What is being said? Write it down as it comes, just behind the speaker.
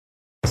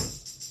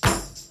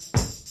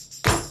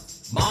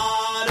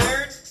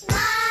Modern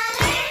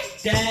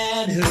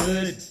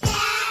Dadhood.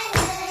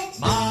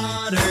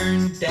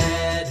 Modern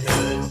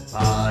Dadhood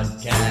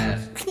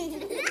Podcast.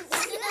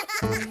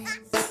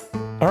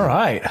 All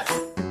right.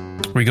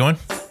 We going?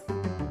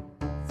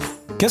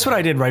 Guess what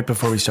I did right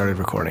before we started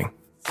recording?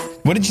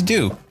 What did you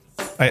do?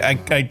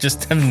 I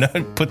just have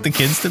not put the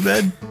kids to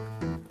bed.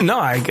 No,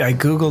 I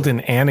Googled an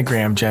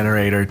anagram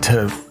generator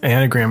to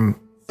anagram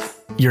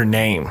your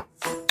name.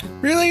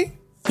 Really?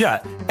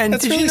 Yeah. And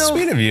That's really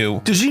sweet of you.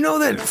 Did you know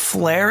that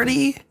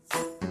Flaherty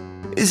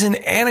is an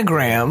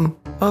anagram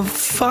of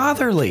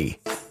fatherly?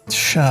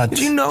 Shut Did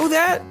you know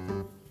that?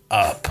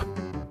 up.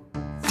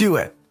 Do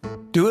it.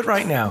 Do it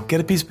right now.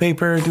 Get a piece of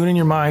paper, do it in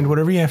your mind,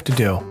 whatever you have to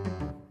do.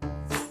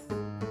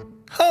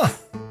 Huh.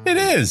 It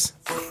is.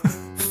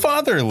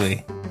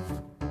 Fatherly.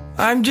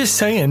 I'm just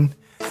saying,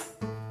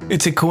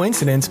 it's a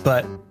coincidence,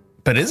 but,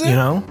 But is it? you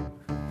know,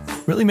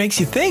 really makes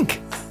you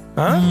think.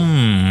 Huh?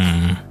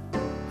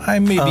 I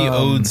maybe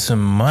owed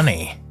some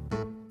money.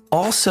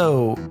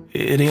 Also,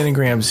 it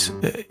anagrams,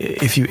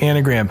 if you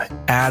anagram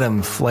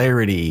Adam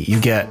Flaherty, you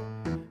get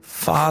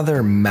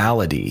Father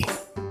Malady.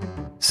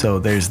 So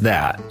there's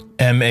that.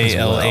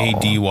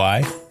 Malady.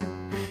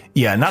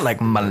 Yeah, not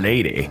like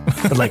malady,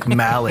 but like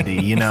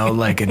malady, you know,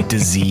 like a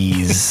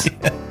disease.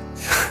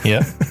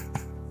 Yeah.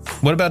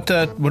 What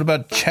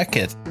about Check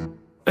It?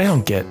 I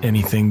don't get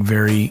anything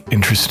very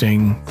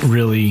interesting,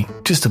 really.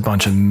 Just a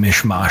bunch of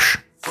mishmash,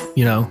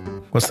 you know?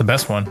 What's the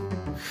best one?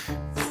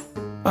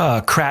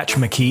 Cratch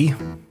McKee,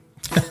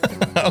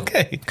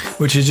 Okay.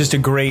 which is just a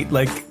great,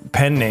 like,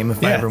 pen name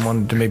if I Yeah. ever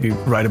wanted to maybe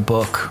write a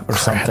book or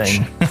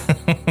something.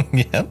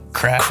 Yep.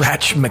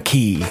 Cratch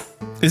McKee.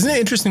 Isn't it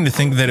interesting to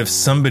think that if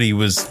somebody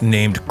was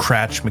named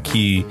Cratch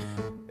McKee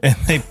and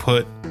they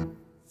put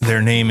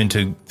their name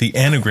into the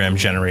anagram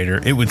generator,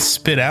 it would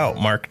spit out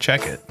Mark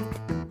Checkit.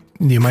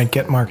 You might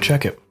get Mark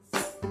Checkit.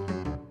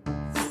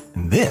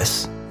 And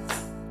this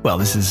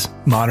is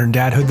Modern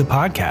Dadhood, the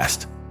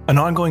podcast, an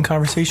ongoing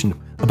conversation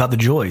about the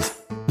joys,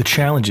 the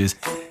challenges,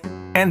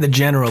 and the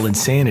general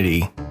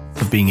insanity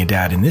of being a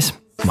dad in this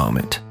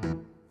moment.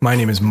 My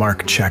name is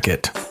Mark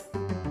Checkit,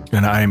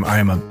 and I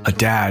am a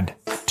dad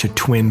to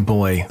twin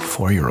boy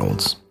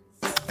 4-year-olds.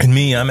 And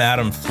me, I'm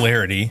Adam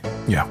Flaherty.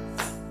 Yeah.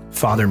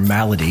 Father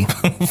Malady.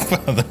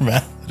 Father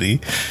Malady.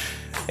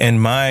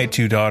 And my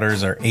two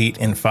daughters are 8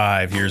 and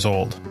 5 years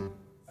old.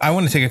 I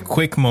want to take a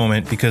quick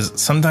moment because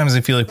sometimes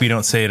I feel like we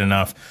don't say it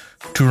enough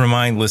to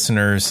remind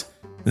listeners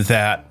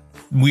that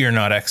we are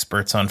not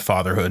experts on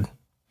fatherhood.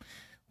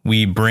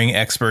 We bring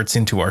experts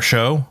into our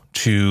show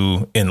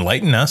to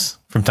enlighten us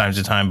from time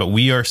to time, but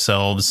we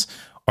ourselves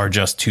are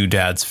just two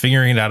dads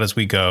figuring it out as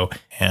we go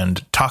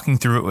and talking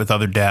through it with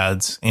other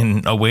dads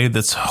in a way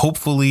that's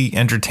hopefully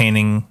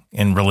entertaining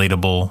and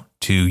relatable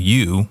to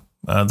you,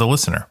 the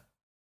listener.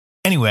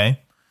 Anyway,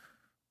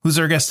 who's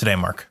our guest today,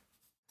 Mark?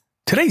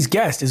 Today's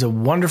guest is a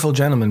wonderful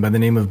gentleman by the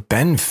name of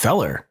Ben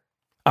Feller.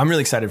 I'm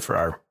really excited for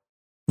our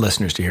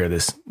listeners to hear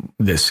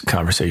this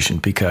conversation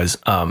because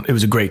it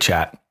was a great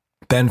chat.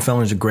 Ben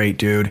Feller's a great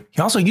dude.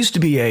 He also used to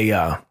be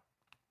a,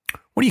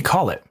 what do you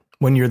call it?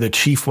 When you're the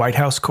chief White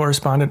House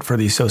correspondent for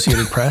the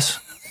Associated Press?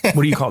 What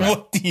do you call that?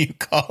 What do you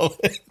call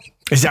it?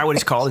 Is that what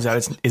he's called?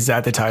 Is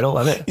that the title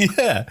of it?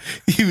 Yeah.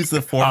 He was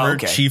the former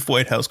okay. chief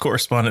White House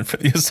correspondent for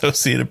the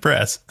Associated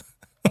Press.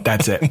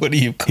 That's it. What do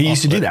you call it? He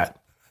used to do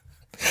that.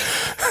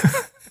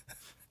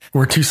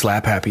 We're too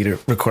slap happy to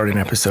record an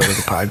episode of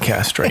the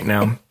podcast right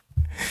now.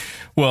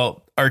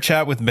 Well, our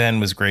chat with Ben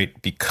was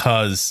great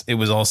because it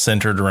was all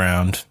centered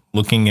around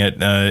looking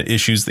at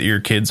issues that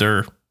your kids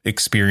are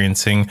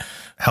experiencing,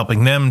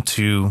 helping them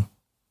to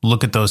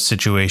look at those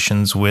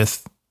situations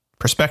with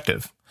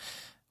perspective.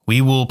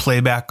 We will play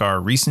back our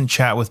recent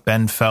chat with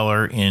Ben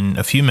Feller in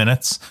a few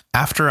minutes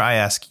after I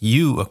ask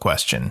you a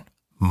question.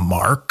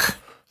 Mark?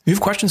 You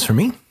have questions for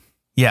me?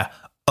 Yeah,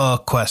 a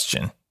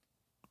question.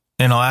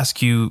 And I'll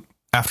ask you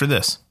after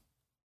this.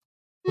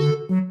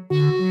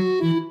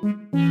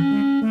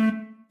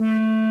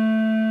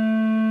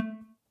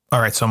 All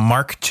right, so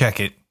Mark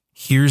Checkit,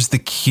 here's the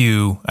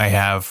cue I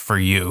have for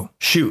you.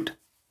 Shoot.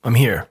 I'm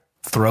here.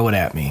 Throw it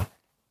at me.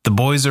 The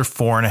boys are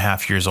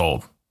 4.5 years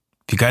old. Have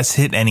you guys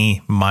hit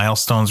any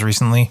milestones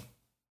recently?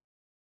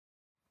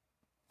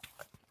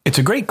 It's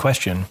a great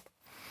question.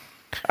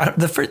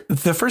 The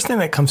first thing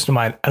that comes to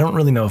mind, I don't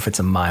really know if it's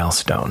a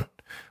milestone,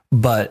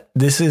 but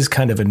this is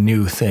kind of a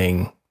new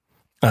thing.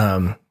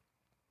 They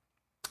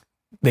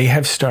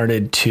have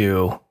started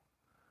to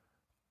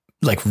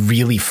like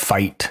really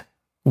fight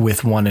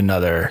with one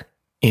another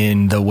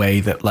in the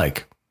way that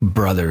like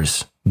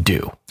brothers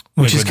do,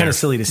 which is kind of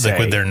silly to say. Like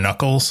with their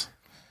knuckles?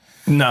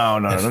 No,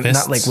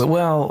 not like,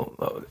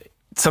 well,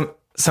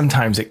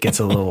 sometimes it gets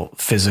a little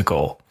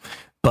physical,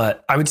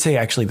 but I would say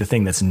actually the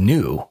thing that's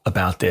new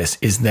about this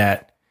is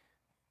that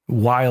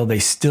while they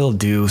still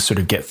do sort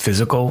of get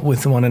physical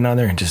with one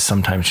another and just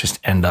sometimes just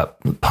end up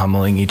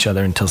pummeling each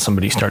other until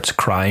somebody starts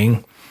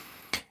crying,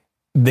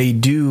 they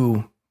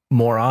do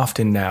more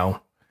often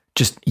now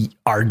just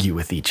argue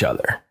with each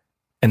other,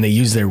 and they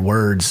use their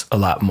words a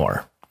lot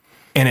more.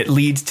 And it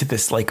leads to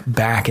this like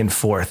back and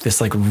forth,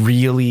 this like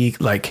really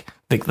like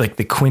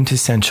the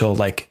quintessential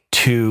like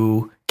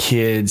two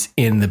kids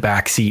in the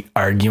backseat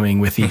arguing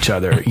with each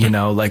other, you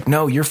know, like,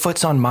 no, your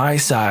foot's on my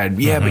side.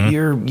 Yeah,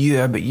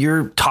 but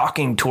you're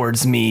talking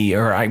towards me,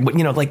 or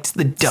you know, like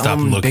the dumb Stop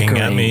looking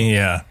bickering. at me.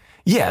 Yeah.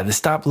 Yeah, the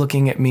stop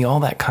looking at me,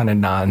 all that kind of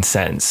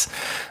nonsense.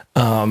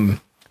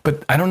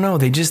 But I don't know,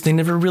 they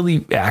never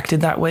really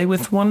acted that way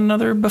with one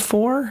another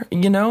before,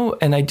 you know?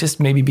 And I just,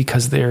 maybe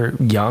because they're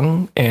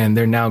young and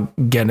they're now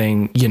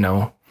getting, you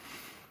know,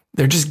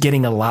 they're just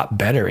getting a lot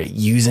better at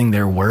using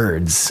their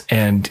words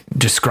and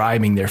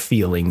describing their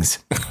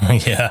feelings.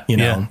 Yeah. You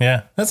know?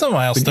 Yeah. That's a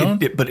milestone.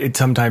 But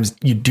sometimes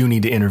you do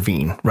need to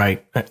intervene,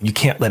 right? You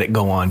can't let it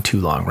go on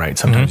too long, right?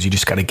 Sometimes you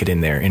just got to get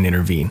in there and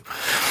intervene.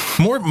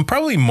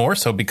 Probably more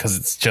so because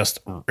it's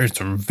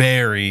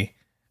very,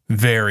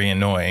 very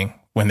annoying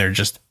when they're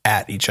just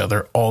at each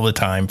other all the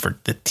time for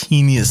the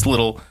teeniest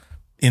little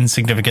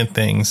insignificant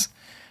things,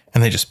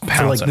 and they just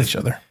pounce on each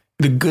other.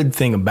 The good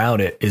thing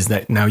about it is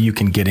that now you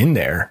can get in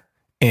there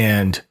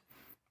and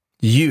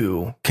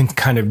you can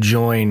kind of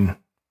join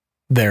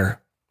their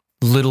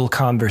little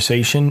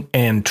conversation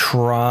and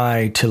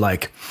try to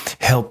like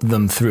help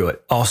them through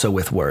it also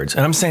with words.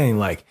 And I'm saying,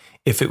 like,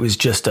 if it was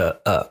just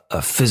a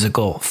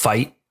physical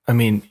fight, I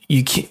mean,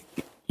 you can't.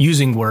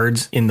 Using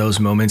words in those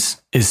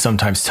moments is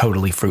sometimes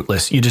totally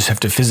fruitless. You just have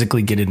to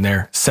physically get in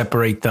there,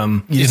 separate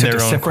them, you just have to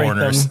separate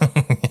them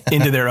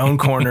into their own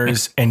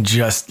corners and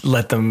just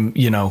let them,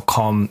 you know,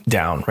 calm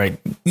down, right?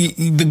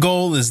 The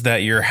goal is that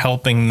you're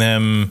helping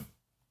them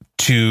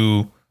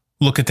to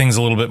look at things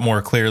a little bit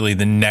more clearly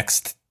the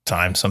next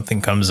time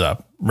something comes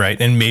up, right?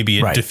 And maybe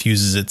it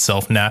diffuses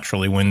itself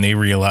naturally when they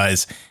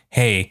realize,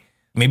 hey,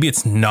 maybe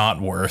it's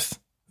not worth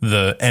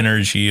the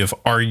energy of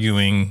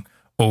arguing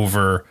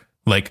over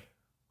like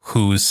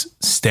who's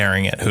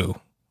staring at who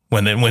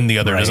when the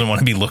other doesn't want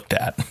to be looked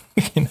at,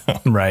 you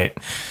know? Right.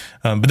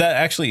 But that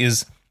actually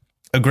is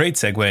a great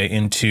segue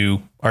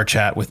into our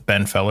chat with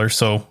Ben Feller.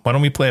 So why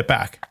don't we play it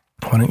back?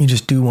 Why don't you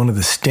just do one of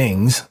the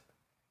stings,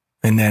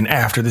 and then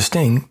after the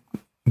sting,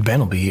 Ben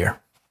will be here.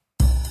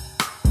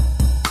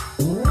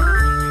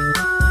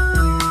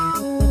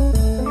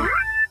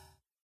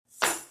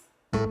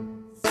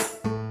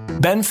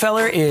 Ben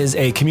Feller is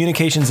a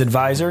communications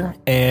advisor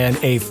and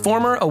a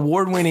former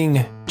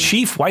award-winning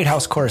chief White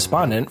House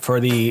correspondent for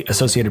the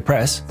Associated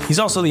Press. He's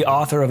also the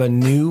author of a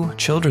new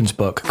children's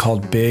book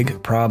called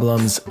Big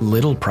Problems,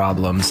 Little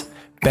Problems.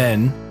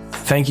 Ben,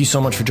 thank you so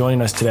much for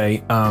joining us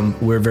today.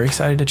 We're very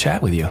excited to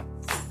chat with you.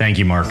 Thank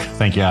you, Mark.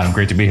 Thank you, Adam.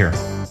 Great to be here.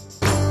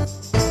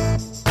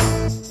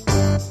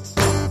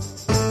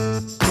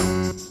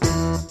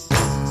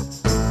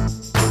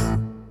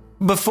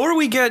 Before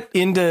we get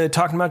into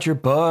talking about your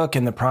book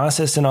and the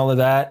process and all of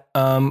that,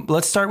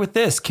 let's start with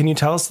this. Can you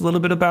tell us a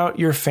little bit about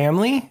your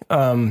family?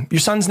 Your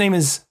son's name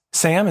is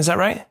Sam, is that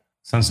right?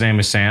 Son's name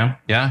is Sam.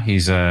 Yeah,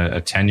 he's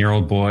a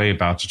 10-year-old boy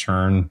about to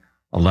turn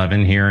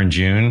 11 here in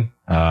June.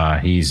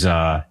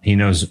 He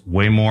knows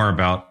way more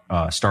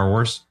about Star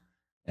Wars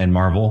and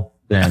Marvel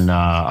than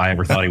I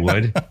ever thought he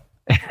would.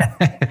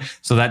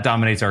 So that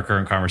dominates our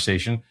current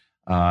conversation.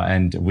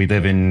 And we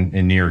live in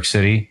New York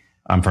City.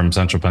 I'm from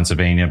central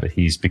Pennsylvania, but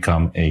he's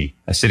become a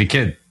city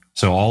kid.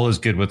 So all is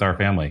good with our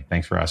family.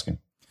 Thanks for asking.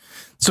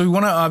 So we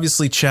want to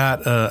obviously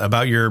chat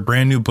about your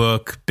brand new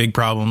book, Big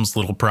Problems,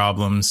 Little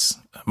Problems.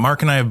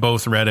 Mark and I have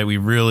both read it. We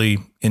really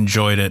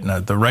enjoyed it.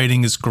 And the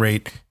writing is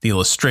great. The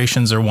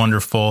illustrations are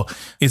wonderful.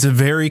 It's a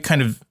very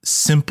kind of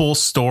simple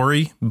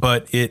story,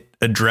 but it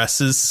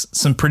addresses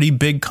some pretty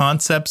big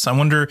concepts. I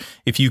wonder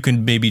if you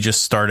can maybe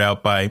just start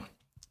out by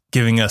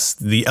giving us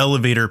the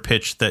elevator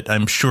pitch that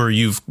I'm sure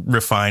you've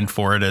refined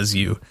for it as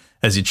you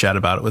chat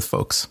about it with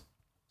folks.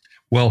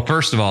 Well,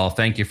 first of all,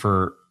 thank you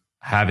for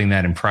having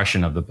that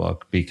impression of the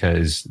book,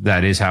 because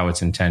that is how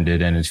it's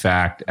intended. And in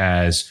fact,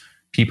 as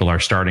people are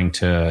starting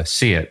to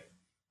see it,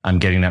 I'm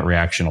getting that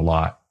reaction a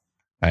lot,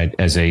 right?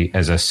 As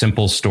a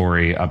simple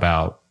story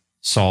about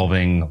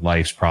solving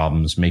life's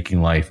problems,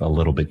 making life a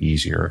little bit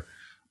easier.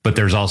 But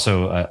there's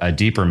also a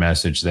deeper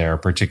message there,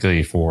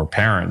 particularly for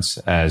parents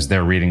as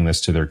they're reading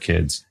this to their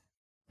kids,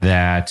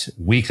 that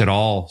we could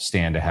all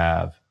stand to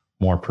have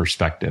more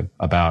perspective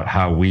about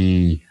how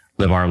we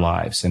live our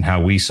lives and how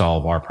we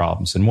solve our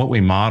problems and what we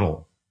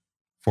model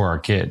for our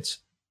kids.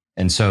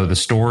 And so the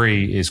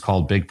story is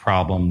called Big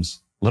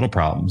Problems, Little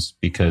Problems,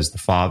 because the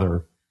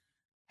father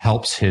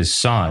helps his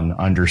son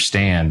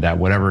understand that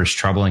whatever is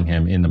troubling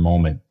him in the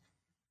moment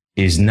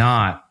is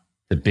not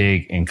the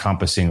big,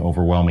 encompassing,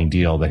 overwhelming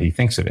deal that he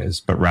thinks it is,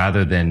 but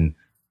rather than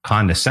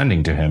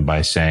condescending to him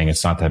by saying,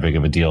 it's not that big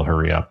of a deal,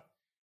 hurry up.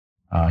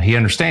 He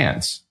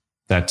understands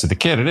that to the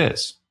kid it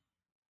is.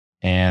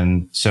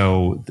 And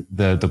so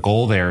the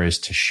goal there is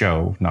to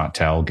show, not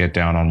tell, get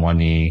down on one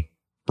knee,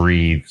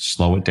 breathe,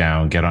 slow it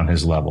down, get on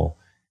his level,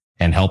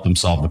 and help him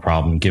solve the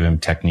problem, give him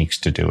techniques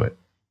to do it.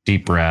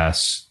 Deep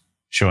breaths,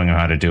 showing him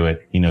how to do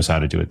it. He knows how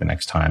to do it the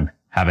next time.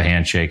 Have a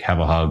handshake, have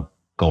a hug,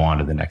 go on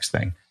to the next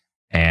thing.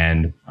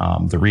 And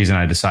the reason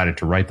I decided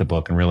to write the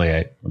book, and really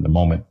in the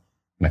moment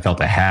when I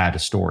felt I had a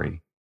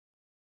story,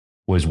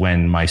 was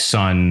when my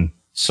son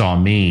saw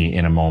me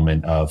in a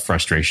moment of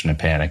frustration and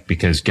panic,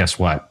 because guess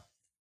what?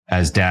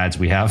 As dads,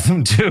 we have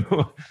them too.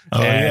 Oh,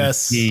 and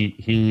yes.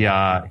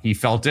 He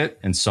felt it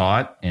and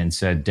saw it and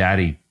said,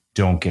 "Daddy,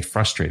 don't get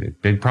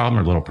frustrated. Big problem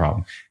or little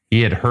problem."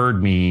 He had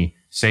heard me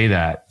say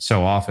that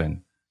so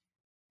often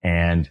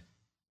and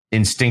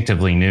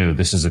instinctively knew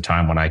this is a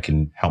time when I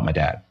can help my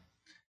dad.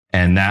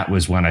 And that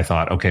was when I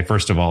thought, okay,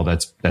 first of all,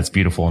 that's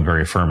beautiful and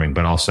very affirming,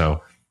 but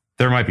also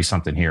there might be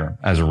something here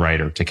as a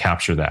writer to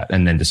capture that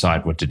and then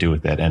decide what to do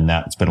with it. And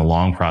that's been a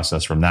long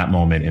process from that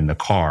moment in the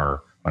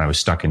car when I was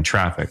stuck in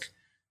traffic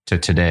to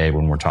today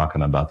when we're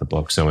talking about the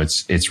book. So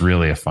it's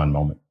really a fun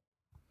moment.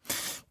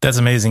 That's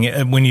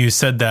amazing. When you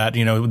said that,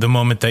 the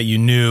moment that you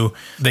knew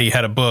that you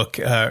had a book,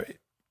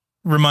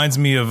 reminds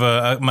me of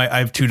I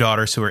have two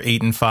daughters who are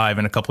 8 and 5.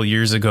 And a couple of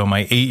years ago,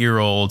 my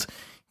 8-year-old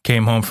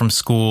came home from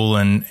school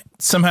and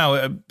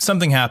somehow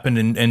something happened.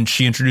 And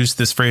she introduced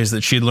this phrase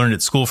that she had learned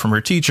at school from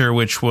her teacher,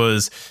 which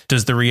was,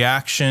 does the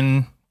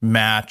reaction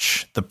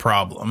match the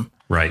problem?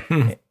 Right.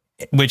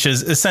 Which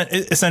is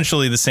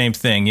essentially the same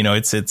thing.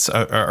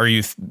 Are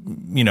you,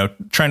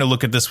 trying to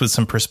look at this with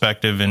some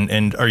perspective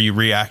and are you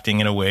reacting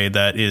in a way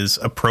that is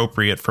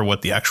appropriate for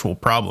what the actual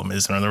problem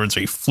is? In other words,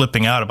 are you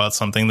flipping out about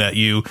something that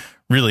you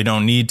really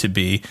don't need to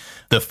be?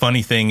 The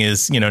funny thing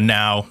is,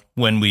 now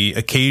when we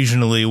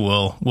occasionally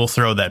we'll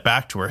throw that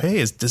back to her, hey,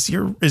 is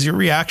your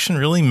reaction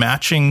really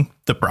matching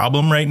the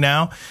problem right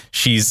now?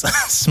 She's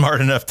smart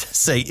enough to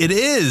say it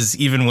is,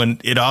 even when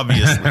it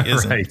obviously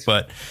isn't.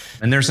 Right.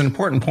 And there's an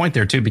important point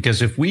there too,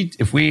 because if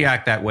we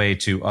act that way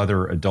to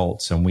other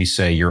adults and we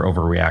say you're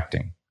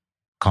overreacting,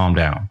 calm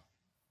down.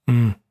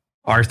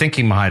 Our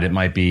thinking behind it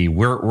might be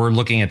we're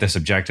looking at this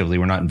objectively.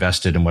 We're not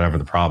invested in whatever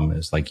the problem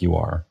is, like you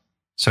are.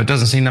 So it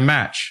doesn't seem to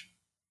match.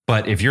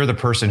 But if you're the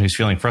person who's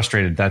feeling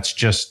frustrated, that's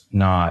just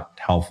not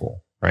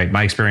helpful, right?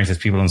 My experience is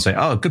people don't say,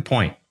 "Oh, good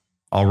point.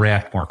 I'll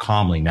react more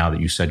calmly now that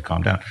you said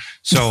calm down."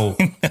 So,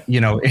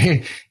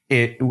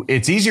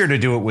 it's easier to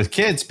do it with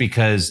kids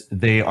because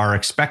they are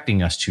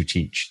expecting us to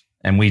teach.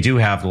 And we do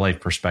have the life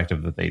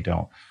perspective that they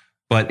don't.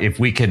 But if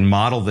we can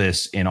model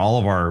this in all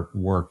of our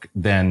work,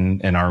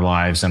 then in our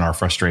lives and our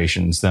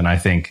frustrations, then I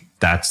think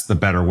that's the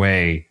better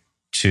way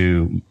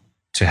to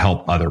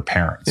help other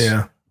parents.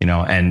 Yeah.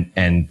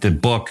 And the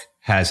book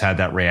has had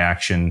that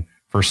reaction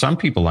for some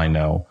people I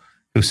know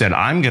who said,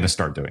 I'm going to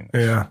start doing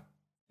this. Yeah.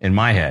 In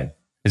my head,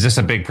 is this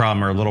a big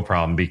problem or a little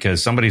problem?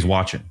 Because somebody's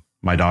watching.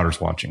 My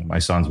daughter's watching. My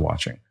son's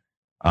watching.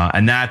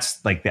 And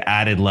that's like the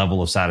added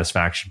level of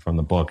satisfaction from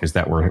the book, is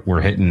that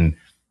we're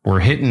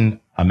hitting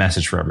a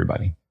message for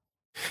everybody.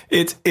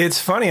 It's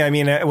funny. I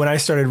mean, when I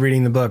started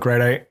reading the book,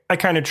 right, I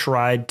kind of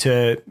tried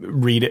to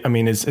read it. I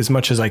mean, as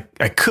much as I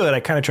could, I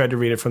kind of tried to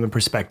read it from the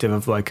perspective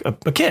of like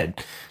a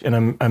kid.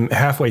 And I'm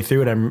halfway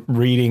through it. I'm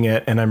reading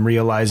it and I'm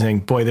realizing,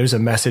 boy, there's a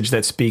message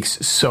that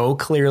speaks so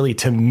clearly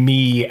to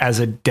me as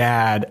a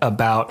dad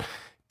about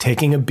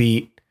taking a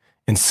beat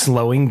and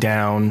slowing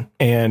down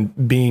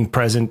and being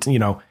present,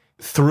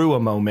 through a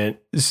moment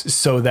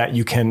so that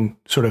you can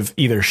sort of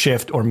either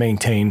shift or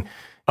maintain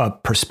a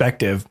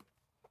perspective.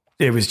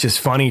 It was just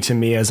funny to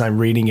me as I'm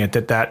reading it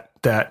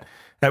that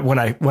when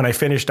I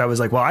finished, I was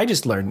like, well, I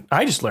just learned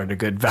a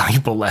good,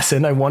 valuable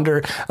lesson. I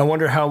wonder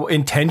how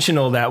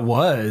intentional that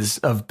was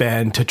of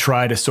Ben to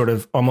try to sort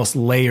of almost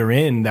layer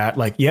in that,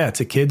 like, yeah, it's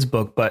a kid's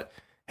book, but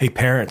hey,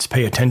 parents,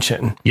 pay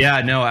attention.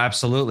 Yeah, no,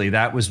 absolutely.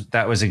 That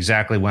was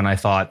exactly when I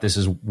thought this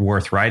is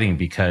worth writing,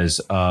 because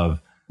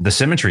of the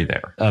symmetry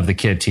there of the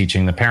kid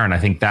teaching the parent. I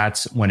think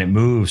that's when it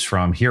moves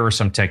from here are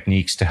some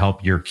techniques to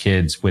help your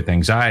kids with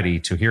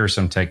anxiety to here are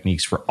some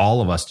techniques for all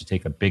of us to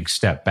take a big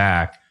step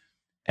back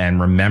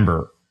and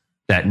remember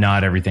that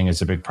not everything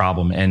is a big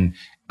problem. And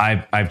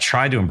I've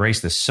tried to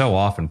embrace this so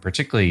often,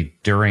 particularly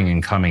during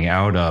and coming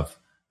out of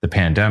the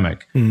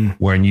pandemic,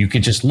 when you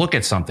could just look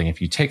at something,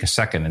 if you take a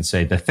second and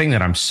say, the thing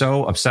that I'm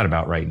so upset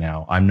about right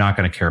now, I'm not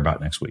going to care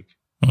about next week.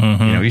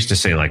 Mm-hmm. I used to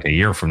say like a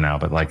year from now,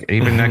 but like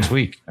even next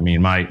week. I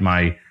mean,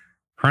 my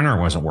printer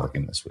wasn't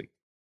working this week,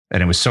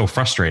 and it was so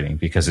frustrating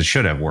because it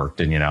should have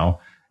worked. And,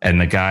 and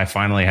the guy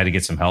finally had to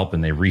get some help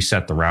and they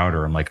reset the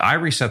router. I'm like, I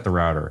reset the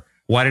router.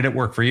 Why did it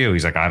work for you?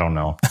 He's like, I don't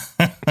know.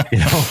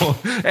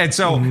 And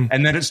so,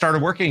 and then it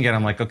started working again.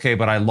 I'm like, okay,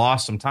 but I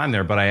lost some time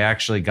there, but I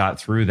actually got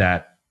through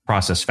that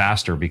process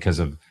faster because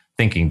of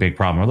thinking big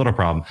problem or little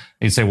problem.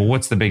 And you'd say, well,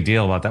 what's the big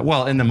deal about that?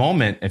 Well, in the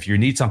moment, if you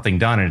need something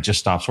done and it just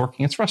stops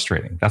working, it's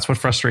frustrating. That's what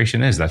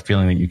frustration is, that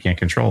feeling that you can't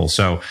control.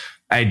 So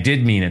I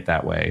did mean it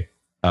that way.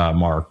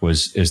 Mark,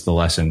 is the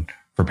lesson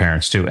for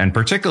parents too. And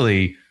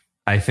particularly,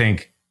 I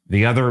think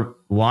the other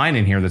line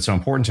in here that's so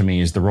important to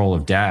me is the role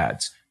of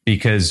dads,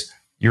 because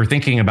you're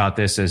thinking about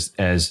this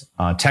as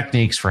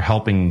techniques for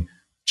helping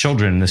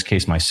children, in this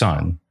case, my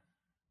son,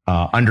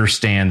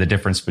 understand the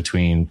difference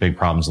between big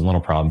problems and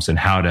little problems and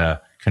how to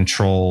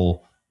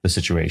control the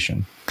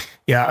situation.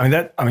 Yeah.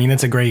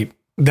 That's a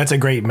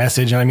great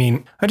message. I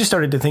mean, I just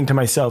started to think to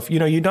myself,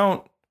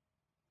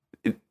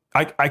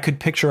 I could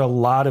picture a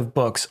lot of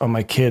books on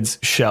my kid's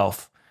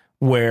shelf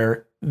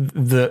where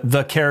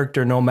the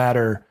character, no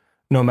matter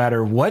no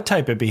matter what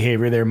type of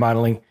behavior they're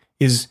modeling,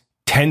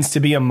 tends to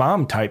be a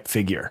mom type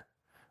figure,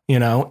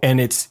 and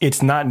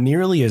it's not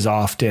nearly as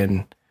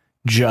often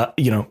that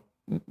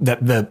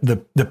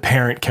the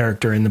parent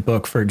character in the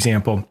book, for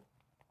example,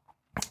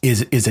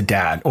 is a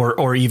dad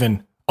or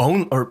even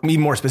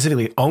more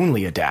specifically,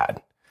 only a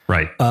dad.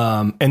 Right.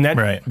 And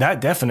that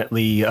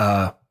definitely,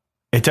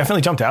 it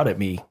definitely jumped out at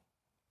me.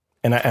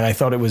 And I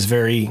thought it was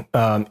very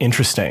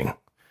interesting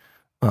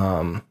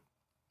and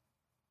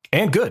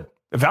good,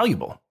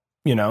 valuable.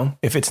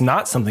 If it's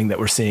not something that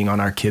we're seeing on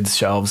our kids'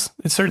 shelves,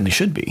 it certainly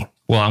should be.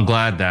 Well, I'm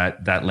glad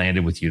that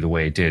landed with you the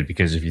way it did,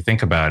 because if you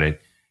think about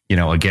it,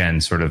 again,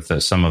 sort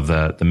of some of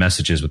the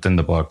messages within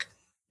the book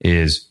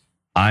is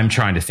I'm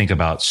trying to think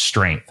about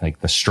strength, like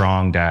the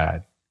strong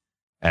dad,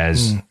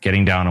 as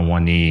getting down on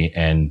one knee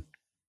and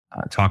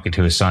talking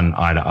to his son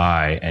eye to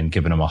eye and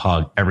giving him a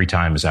hug every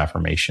time is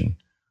affirmation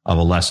of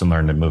a lesson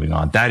learned and moving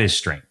on. That is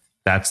strength.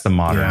 That's the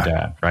modern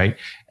dad, right?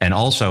 And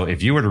also,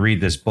 if you were to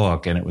read this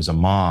book and it was a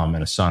mom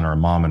and a son or a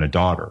mom and a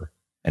daughter,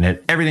 and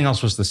everything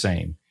else was the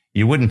same,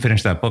 you wouldn't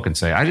finish that book and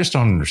say, I just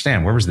don't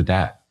understand. Where was the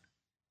dad?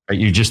 Right?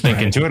 You just think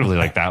intuitively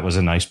like that was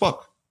a nice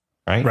book,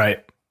 right?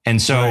 Right. And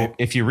so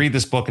if you read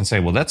this book and say,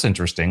 well, that's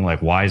interesting.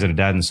 Like, why is it a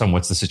dad and son?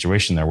 What's the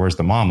situation there? Where's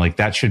the mom? Like,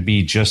 that should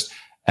be just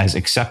as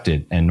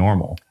accepted and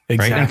normal.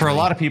 Exactly. Right. And for a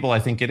lot of people, I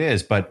think it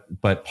is.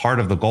 But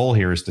part of the goal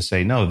here is to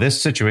say, no, this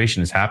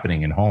situation is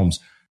happening in homes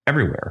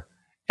everywhere.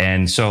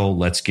 And so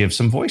let's give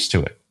some voice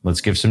to it.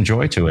 Let's give some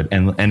joy to it.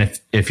 And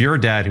if you're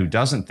a dad who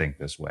doesn't think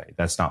this way,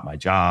 that's not my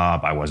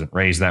job. I wasn't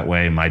raised that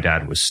way. My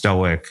dad was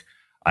stoic.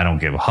 I don't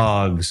give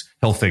hugs.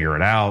 He'll figure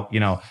it out.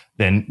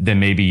 Then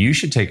maybe you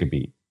should take a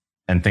beat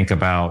and think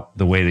about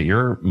the way that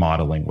you're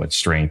modeling what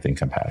strength and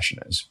compassion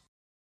is.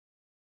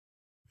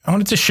 I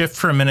wanted to shift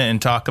for a minute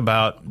and talk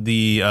about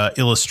the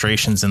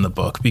illustrations in the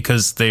book,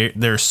 because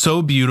they're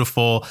so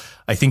beautiful.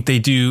 I think they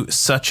do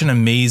such an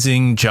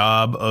amazing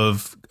job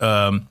of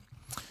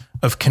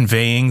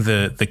conveying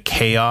the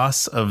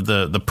chaos of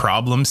the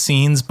problem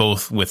scenes,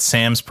 both with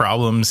Sam's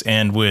problems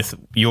and with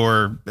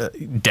your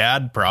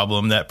dad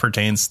problem that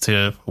pertains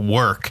to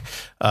work.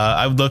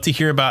 I would love to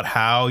hear about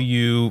how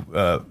you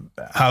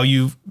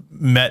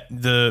met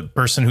the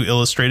person who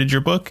illustrated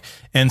your book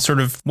and sort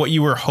of what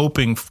you were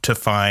hoping to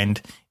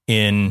find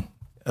in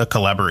a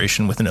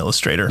collaboration with an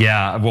illustrator.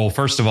 Yeah. Well,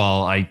 first of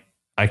all, I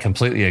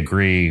completely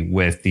agree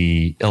with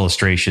the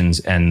illustrations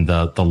and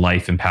the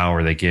life and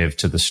power they give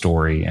to the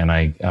story. And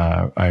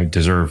I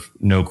deserve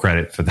no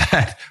credit for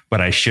that,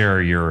 but I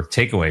share your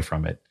takeaway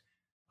from it.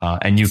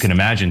 And you can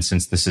imagine,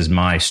 since this is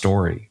my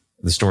story,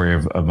 the story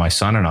of my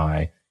son and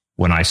I,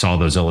 when I saw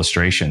those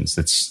illustrations,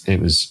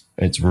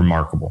 it's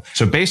remarkable.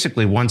 So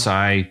basically, once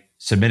I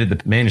submitted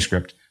the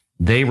manuscript,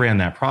 they ran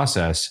that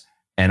process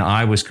and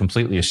I was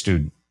completely a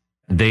student.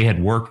 They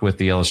had worked with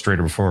the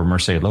illustrator before,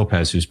 Mercedes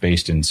Lopez, who's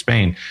based in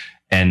Spain,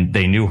 and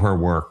they knew her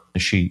work.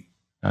 She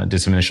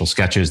did some initial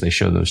sketches. They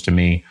showed those to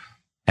me.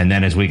 And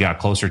then as we got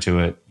closer to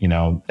it,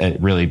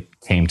 it really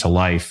came to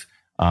life.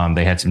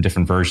 They had some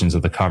different versions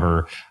of the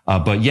cover.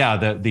 But yeah,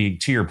 the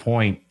to your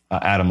point,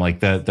 Adam,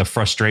 like the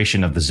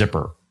frustration of the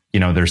zipper,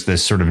 there's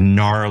this sort of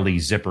gnarly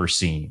zipper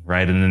scene,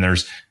 right? And then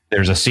there's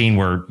a scene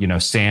where,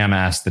 Sam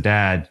asked the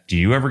dad, do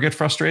you ever get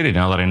frustrated?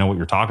 Now that I know what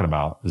you're talking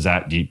about, is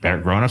that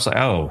grown-ups like,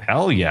 oh,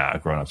 hell yeah,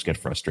 grown-ups get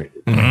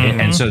frustrated. Mm-hmm.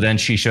 And so then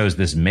she shows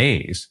this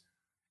maze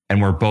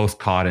and we're both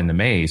caught in the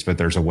maze, but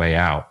there's a way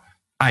out.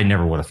 I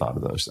never would have thought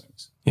of those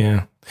things.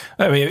 Yeah.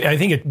 I mean, I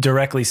think it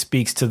directly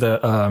speaks to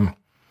the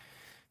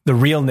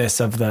realness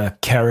of the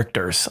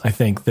characters. I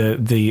think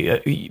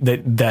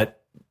that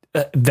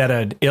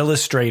an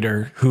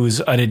illustrator who's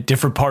in a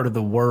different part of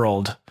the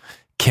world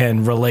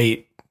can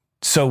relate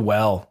so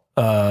well,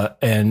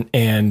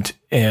 and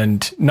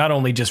not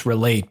only just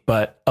relate,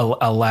 but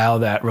allow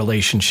that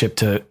relationship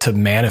to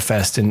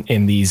manifest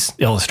in these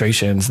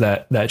illustrations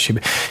that she,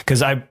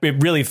 because I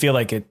really feel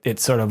like it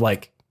sort of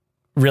like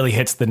really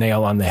hits the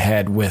nail on the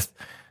head with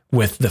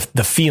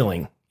the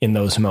feeling in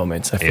those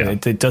moments. I feel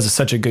it does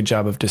such a good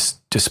job of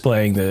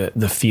displaying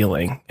the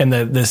feeling and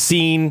the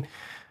scene.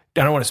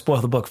 I don't want to spoil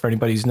the book for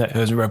anybody who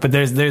hasn't read, but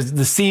there's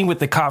the scene with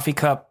the coffee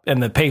cup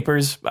and the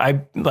papers.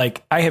 I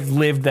have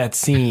lived that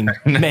scene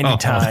many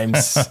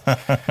times.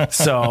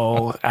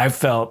 So I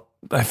felt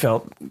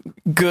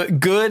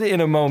good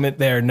in a moment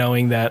there,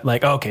 knowing that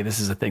like, okay, this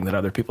is a thing that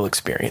other people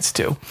experience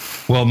too.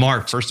 Well,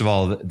 Mark, first of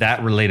all, that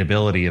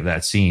relatability of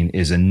that scene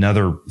is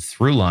another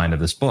through line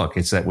of this book.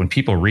 It's that when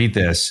people read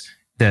this,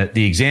 that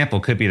the example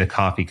could be the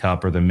coffee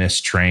cup or the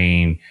missed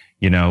train,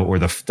 or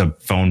the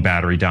phone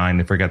battery dying,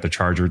 they forgot the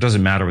charger. It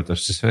doesn't matter what the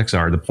specifics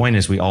are. The point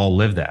is we all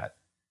live that.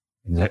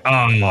 It's like,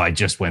 oh, I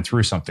just went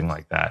through something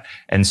like that.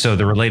 And so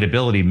the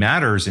relatability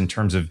matters in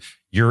terms of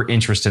your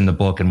interest in the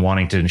book and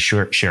wanting to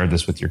share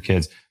this with your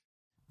kids.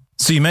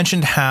 So you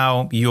mentioned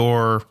how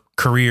your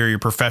career, your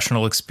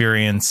professional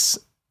experience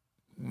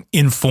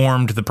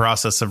informed the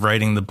process of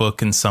writing the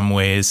book in some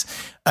ways.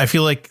 I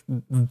feel like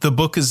the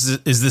book is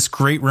this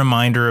great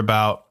reminder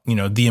about,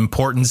 the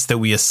importance that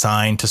we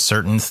assign to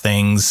certain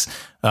things,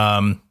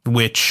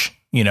 which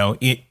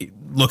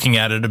looking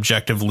at it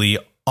objectively,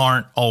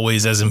 aren't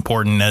always as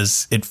important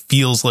as it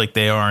feels like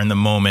they are in the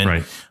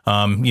moment.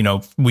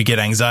 Right. We get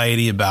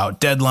anxiety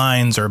about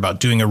deadlines or about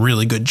doing a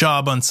really good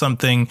job on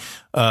something.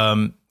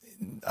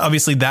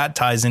 Obviously, that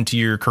ties into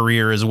your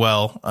career as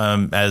well.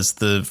 As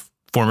the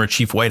former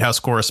chief White House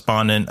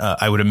correspondent,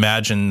 I would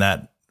imagine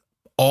that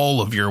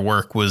all of your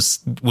work was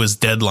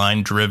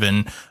deadline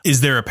driven. Is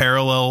there a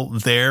parallel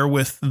there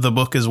with the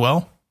book as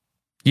well?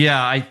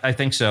 Yeah, I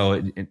think so.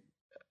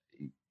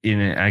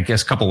 I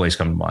guess a couple of ways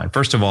come to mind.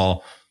 First of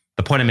all,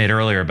 the point I made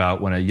earlier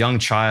about when a young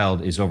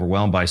child is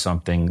overwhelmed by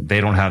something,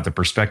 they don't have the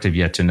perspective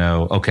yet to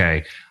know,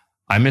 okay,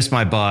 I missed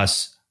my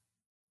bus,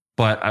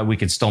 but we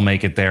can still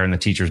make it there, and the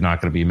teacher's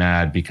not going to be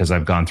mad because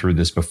I've gone through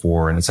this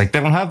before. And it's like they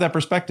don't have that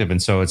perspective,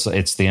 and so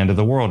it's the end of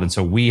the world, and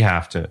so we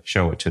have to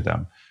show it to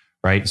them,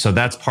 right? So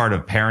that's part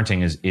of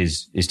parenting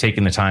is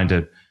taking the time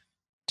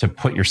to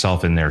put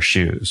yourself in their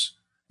shoes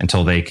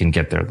until they can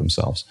get there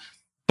themselves.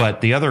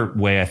 But the other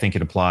way I think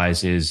it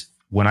applies is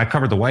when I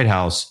covered the White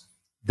House,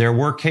 there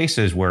were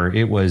cases where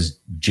it was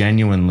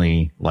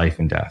genuinely life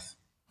and death.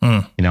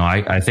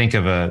 I think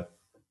of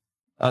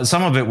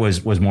some of it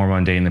was more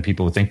mundane than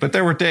people would think, but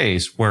there were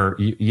days where,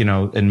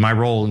 in my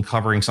role in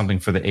covering something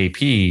for the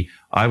AP,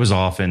 I was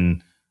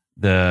often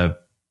the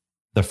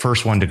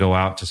first one to go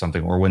out to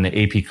something, or when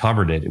the AP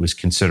covered it, it was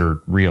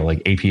considered real,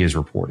 like AP is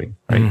reporting,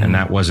 right? Mm-hmm. And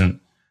that wasn't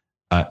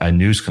a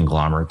news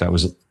conglomerate. That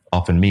was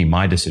often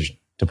my decision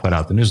to put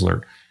out the news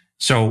alert.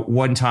 So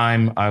one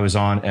time I was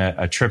on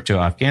a trip to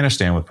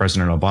Afghanistan with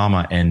President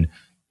Obama, and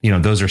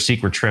those are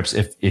secret trips.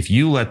 If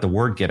you let the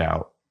word get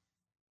out,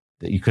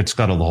 that you could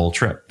scuttle the whole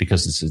trip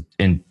because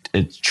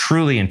it's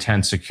truly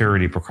intense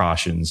security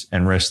precautions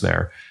and risks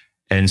there.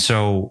 And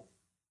so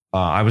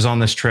I was on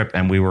this trip,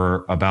 and we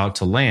were about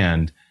to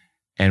land,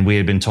 and we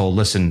had been told,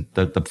 listen,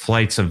 the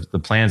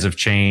plans have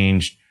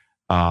changed.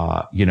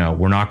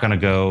 We're not going to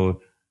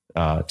go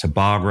to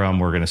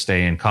Bagram. We're going to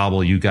stay in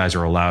Kabul. You guys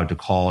are allowed to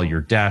call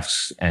your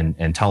desks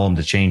and tell them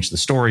to change the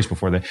stories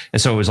before they.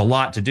 And so it was a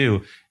lot to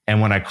do. And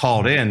when I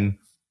called in,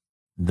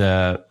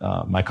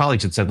 my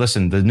colleagues had said,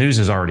 listen, the news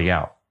is already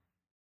out.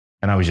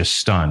 And I was just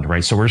stunned,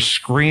 right? So we're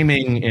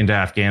screaming into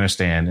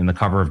Afghanistan in the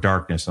cover of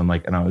darkness. And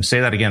I would say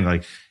that again,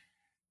 like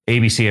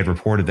ABC had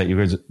reported that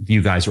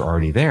you guys are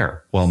already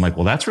there. Well, I'm like,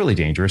 well, that's really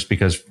dangerous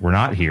because we're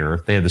not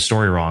here. They had the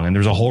story wrong. And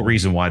there's a whole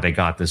reason why they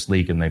got this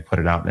leak and they put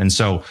it out. And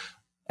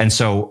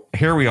so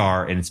here we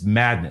are, and it's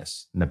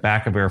madness in the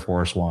back of Air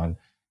Force One.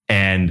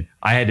 And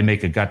I had to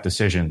make a gut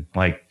decision.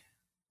 Like,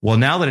 well,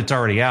 now that it's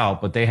already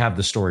out, but they have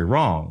the story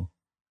wrong,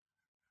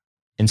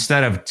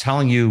 instead of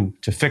telling you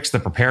to fix the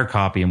prepared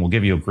copy and we'll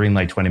give you a green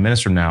light 20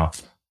 minutes from now,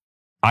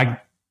 I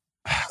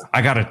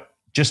got to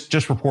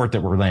just report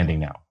that we're landing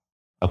now.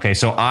 Okay.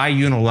 So I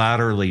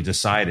unilaterally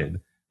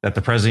decided that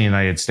the president of the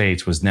United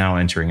States was now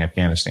entering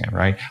Afghanistan,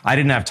 right? I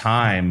didn't have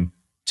time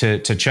to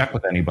check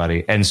with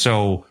anybody. And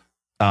so,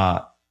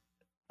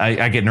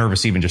 I get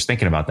nervous even just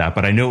thinking about that,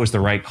 but I knew it was the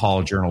right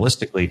call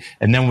journalistically.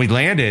 And then we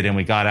landed and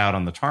we got out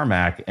on the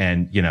tarmac,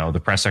 and,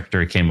 the press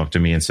secretary came up to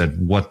me and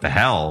said, what the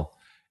hell?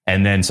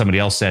 And then somebody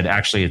else said,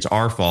 actually, it's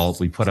our fault.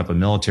 We put up a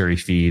military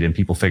feed and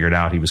people figured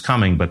out he was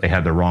coming, but they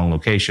had the wrong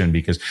location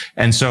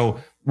and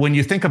so when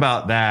you think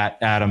about that,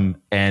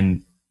 Adam,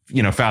 and,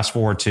 fast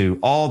forward to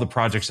all the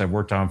projects I've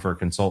worked on for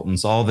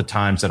consultants, all the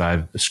times that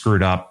I've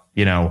screwed up,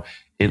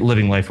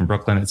 living life in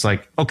Brooklyn, it's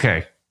like,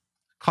 okay,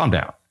 calm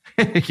down.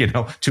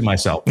 To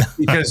myself,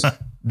 because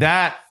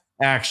that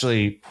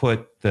actually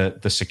put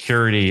the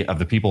security of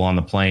the people on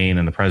the plane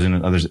and the president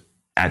and others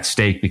at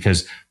stake,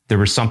 because there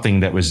was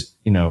something that was,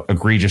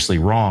 egregiously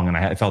wrong. And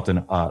I felt an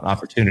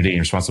opportunity and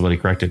responsibility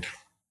corrected.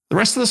 The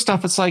rest of the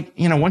stuff, it's like,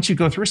 once you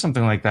go through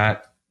something like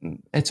that,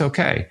 it's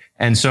okay.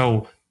 And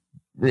so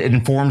it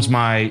informs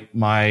my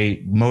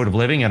mode of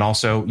living, and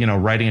also,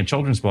 writing a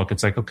children's book.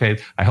 It's like, okay,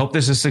 I hope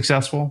this is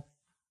successful.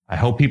 I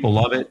hope people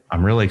love it.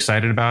 I'm really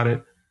excited about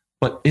it.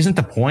 But isn't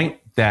the point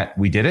that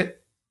we did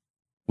it?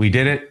 We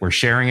did it. We're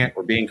sharing it.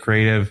 We're being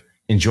creative.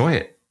 Enjoy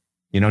it.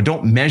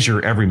 Don't measure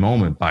every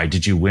moment by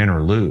did you win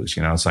or lose.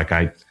 It's like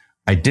I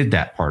did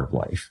that part of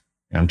life.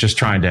 I'm just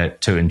trying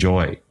to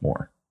enjoy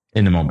more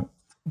in the moment.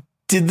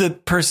 Did the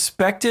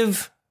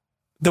perspective,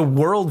 the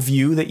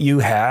worldview that you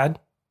had,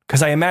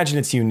 because I imagine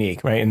it's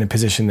unique, right, in the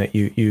position that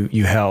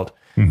you held.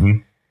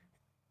 Mm-hmm.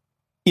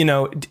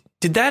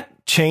 Did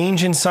that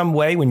change in some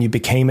way when you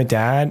became a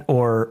dad,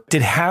 or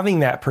did having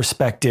that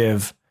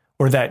perspective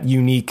or that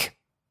unique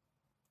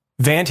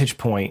vantage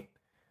point,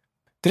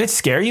 did it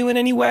scare you in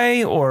any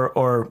way,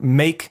 or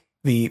make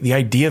the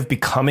idea of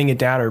becoming a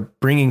dad or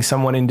bringing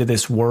someone into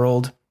this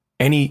world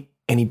any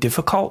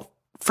difficult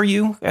for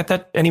you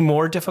any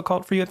more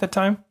difficult for you at that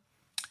time?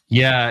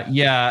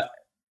 Yeah.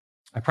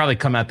 I probably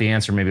come at the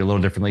answer maybe a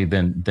little differently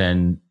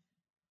than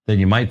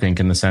you might think,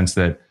 in the sense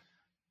that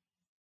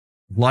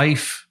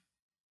life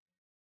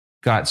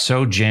got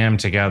so jammed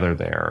together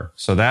there.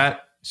 So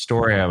that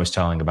story I was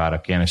telling about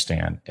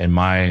Afghanistan and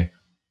my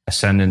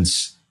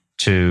ascendance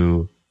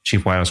to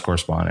chief White House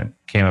correspondent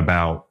came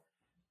about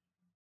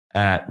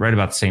at right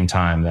about the same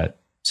time that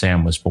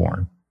Sam was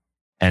born.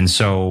 And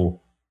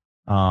so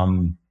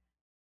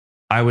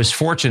I was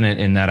fortunate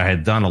in that I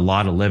had done a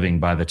lot of living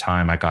by the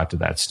time I got to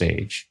that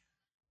stage.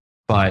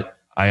 But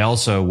I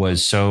also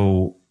was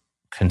so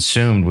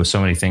consumed with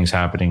so many things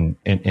happening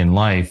in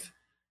life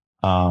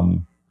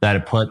that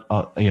it put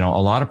a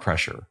lot of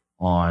pressure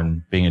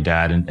on being a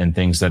dad and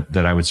things that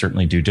I would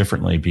certainly do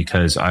differently,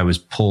 because I was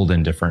pulled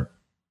in different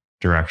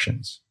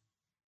directions.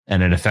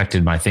 And it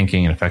affected my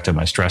thinking, and affected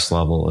my stress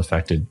level,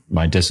 affected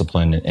my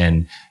discipline.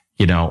 And,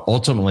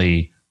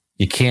 ultimately,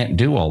 you can't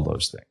do all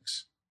those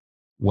things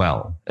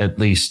well. At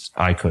least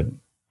I couldn't.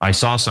 I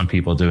saw some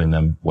people doing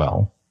them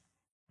well.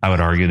 I would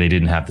argue they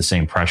didn't have the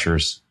same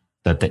pressures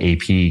that the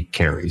AP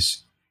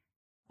carries.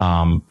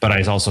 But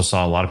I also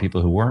saw a lot of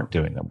people who weren't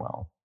doing them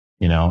well,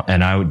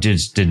 and I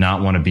just did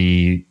not want to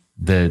be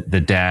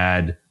the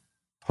dad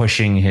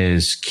pushing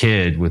his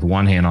kid with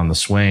one hand on the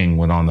swing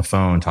when on the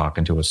phone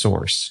talking to a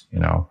source,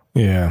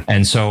 Yeah.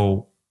 And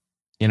so,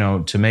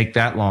 to make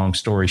that long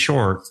story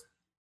short,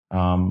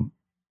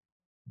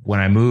 when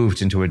I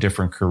moved into a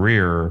different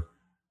career,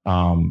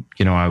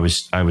 I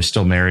was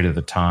still married at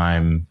the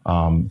time,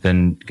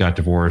 then got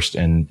divorced,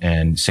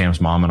 and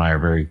Sam's mom and I are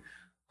very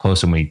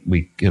close, and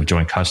we have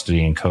joint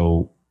custody and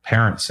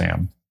co-parent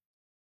Sam.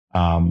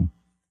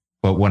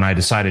 But when I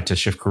decided to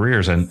shift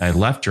careers, and I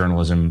left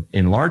journalism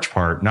in large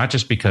part, not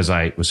just because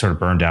I was sort of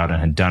burned out and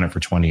had done it for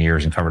 20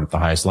 years and covered at the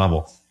highest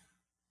level,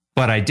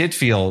 but I did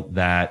feel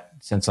that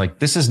since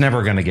this is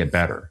never going to get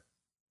better.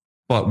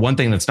 But one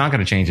thing that's not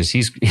going to change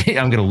is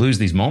I'm going to lose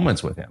these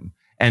moments with him.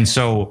 And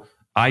so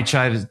I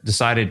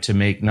decided to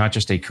make not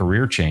just a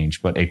career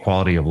change, but a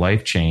quality of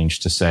life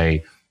change, to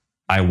say,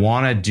 I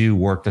want to do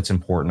work that's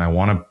important. I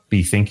want to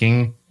be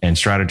thinking and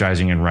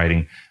strategizing and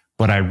writing,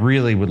 but I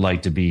really would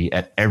like to be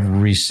at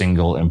every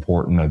single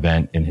important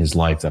event in his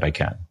life that I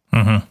can.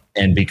 Mm-hmm.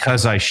 And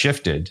because I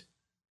shifted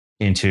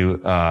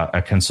into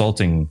a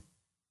consulting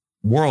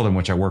world in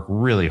which I work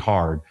really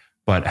hard,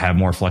 but have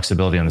more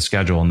flexibility on the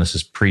schedule, and this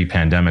is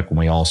pre-pandemic when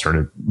we all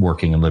started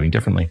working and living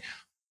differently,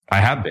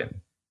 I have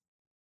been.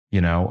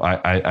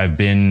 I've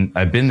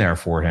been there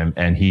for him,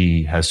 and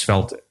he has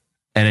felt it,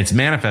 and it's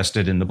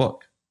manifested in the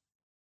book.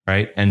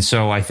 Right. And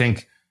so I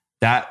think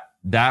that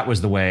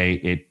was the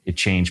way it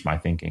changed my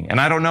thinking.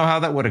 And I don't know how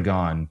that would have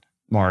gone,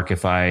 Mark,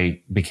 if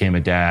I became a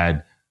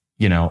dad,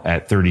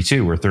 at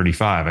 32 or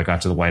 35. I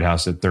got to the White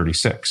House at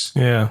 36.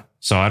 Yeah.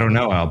 So I don't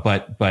know how,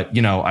 but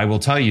I will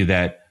tell you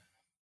that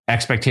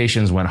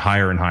expectations went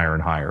higher and higher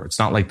and higher. It's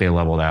not like they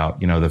leveled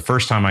out. The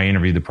first time I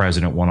interviewed the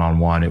president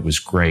one-on-one, it was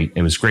great.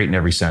 It was great in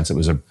every sense. It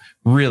was a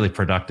really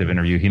productive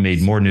interview. He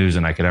made more news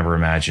than I could ever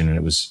imagine, and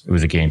it was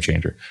a game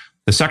changer.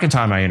 The second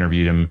time I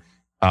interviewed him,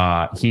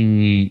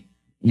 he,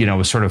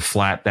 was sort of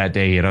flat that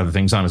day. He had other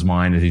things on his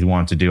mind that he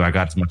wanted to do. I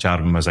got as much out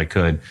of him as I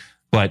could.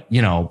 But,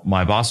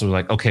 my boss was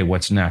like, okay,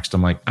 what's next?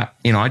 I'm like,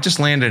 I just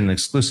landed an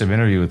exclusive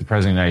interview with the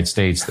president of the United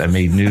States that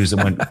made news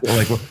and went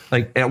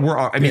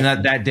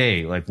that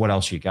day, what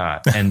else you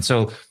got? And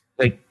so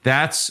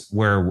that's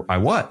where I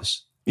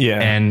was. Yeah.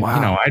 And,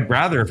 wow. I'd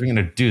rather, if you're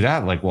going to do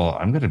that,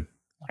 I'm going to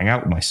hang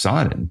out with my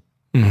son and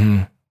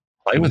Mm-hmm.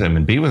 play with him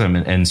and be with him.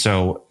 And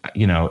so,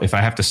 if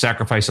I have to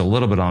sacrifice a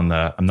little bit on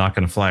I'm not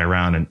going to fly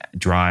around and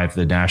drive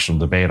the national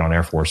debate on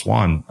Air Force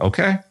One.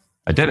 Okay.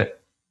 I did it.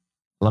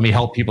 Let me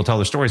help people tell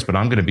their stories, but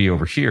I'm going to be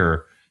over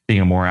here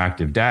being a more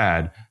active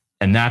dad.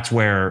 And that's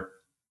where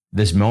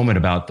this moment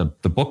about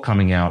the book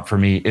coming out for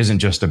me isn't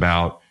just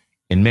about,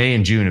 in May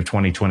and June of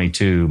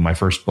 2022, my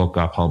first book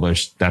got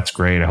published. That's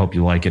great. I hope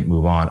you like it.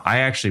 Move on. I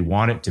actually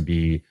want it to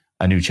be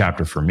a new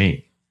chapter for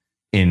me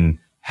in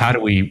how do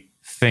we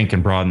think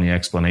and broaden the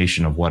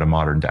explanation of what a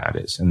modern dad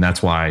is. And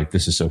that's why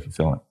this is so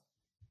fulfilling.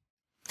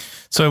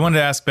 So I wanted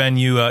to ask, Ben,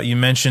 you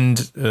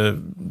mentioned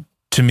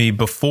to me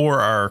before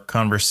our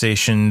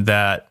conversation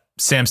that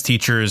Sam's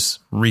teachers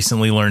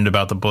recently learned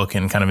about the book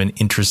in kind of an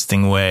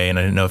interesting way. And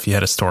I didn't know if you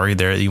had a story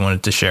there that you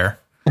wanted to share.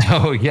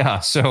 Oh, yeah.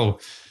 So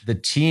the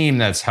team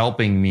that's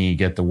helping me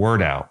get the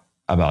word out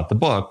about the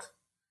book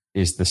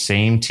is the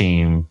same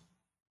team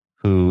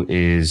who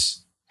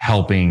is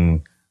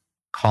helping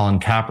Colin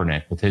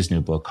Kaepernick with his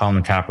new book.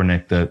 Colin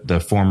Kaepernick, the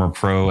former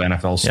pro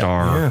NFL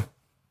star,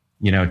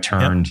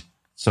 turned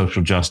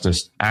social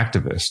justice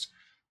activist.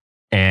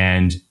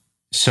 And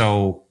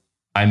so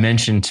I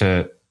mentioned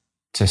to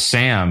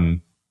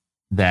Sam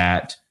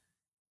that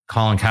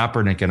Colin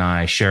Kaepernick and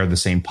I share the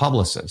same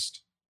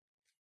publicist.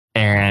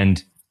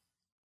 And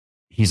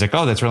he's like,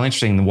 oh, that's really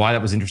interesting. And why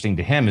that was interesting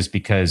to him is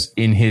because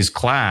in his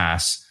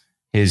class,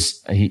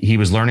 he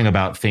was learning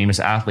about famous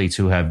athletes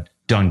who have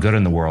done good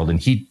in the world.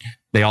 And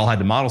they all had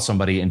to model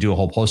somebody and do a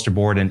whole poster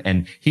board.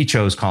 And he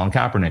chose Colin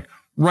Kaepernick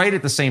right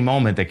at the same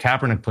moment that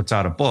Kaepernick puts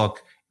out a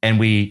book. And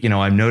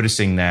I'm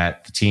noticing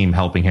that the team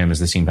helping him is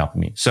the team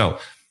helping me. So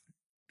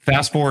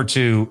fast forward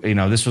to,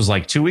 this was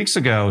 2 weeks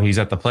ago. He's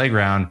at the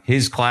playground.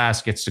 His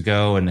class gets to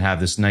go and have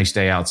this nice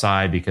day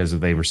outside because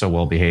they were so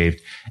well behaved.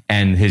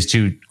 And his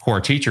two core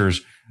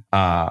teachers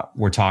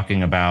were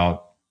talking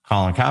about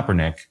Colin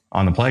Kaepernick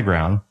on the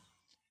playground.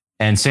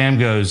 And Sam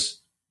goes,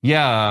 we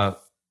share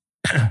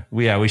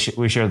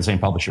the same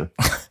publisher.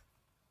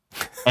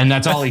 And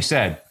that's all he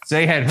said.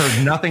 They had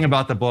heard nothing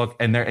about the book,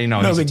 and they're, he's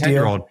a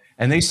 10-year-old.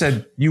 And they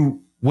said,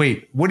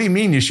 wait, what do you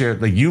mean you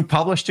shared? Like, you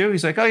published too?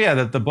 He's like, oh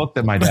yeah, the book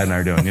that my dad and I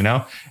are doing,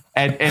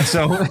 And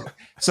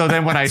so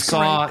then when I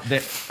saw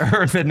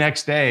her the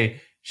next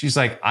day, she's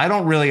like, I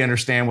don't really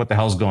understand what the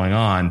hell's going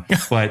on,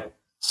 but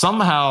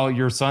somehow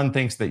your son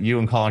thinks that you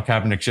and Colin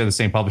Kaepernick share the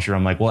same publisher.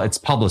 I'm like, well, it's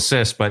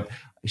Publicis, but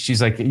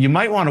she's like, you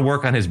might want to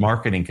work on his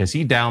marketing because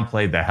he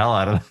downplayed the hell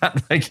out of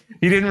that. Like,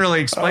 he didn't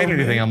really explain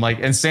anything. I'm like,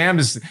 and Sam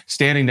is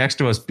standing next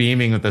to us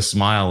beaming with a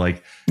smile.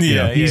 Like,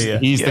 he's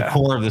the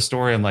core of the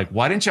story. I'm like,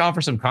 why didn't you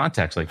offer some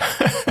context? Like,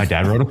 my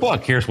dad wrote a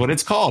book. Here's what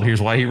it's called.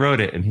 Here's why he wrote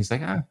it. And he's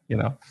like,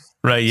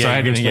 Right.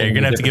 Yeah. So you're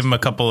gonna have to give him a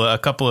couple of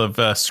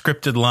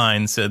scripted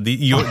lines.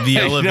 The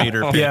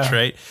elevator pitch,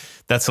 right?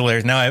 That's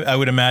hilarious. Now, I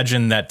would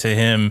imagine that to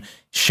him,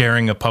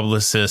 sharing a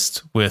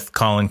publicist with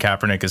Colin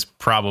Kaepernick is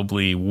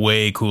probably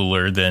way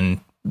cooler than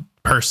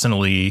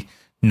personally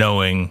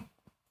knowing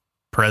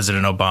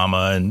President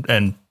Obama and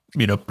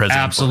President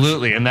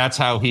Absolutely. Bush. And that's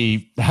how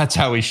he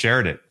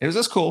shared it. It was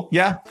just cool.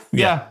 Yeah.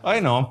 I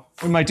know him.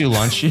 We might do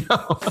lunch.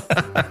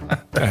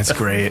 That's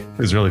great. It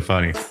was really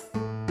funny.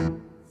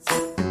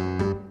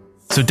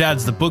 So,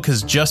 Dads, the book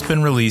has just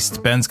been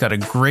released. Ben's got a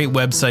great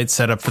website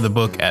set up for the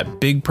book at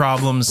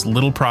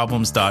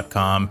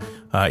bigproblemslittleproblems.com.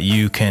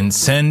 You can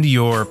send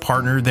your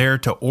partner there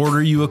to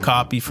order you a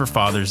copy for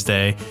Father's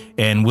Day,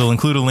 and we'll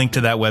include a link to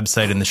that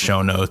website in the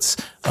show notes.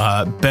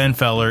 Ben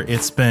Feller,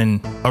 it's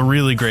been a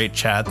really great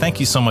chat.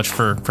 Thank you so much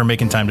for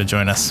making time to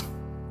join us.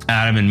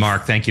 Adam and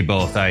Mark, thank you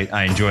both.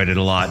 I enjoyed it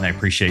a lot, and I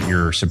appreciate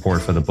your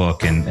support for the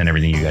book and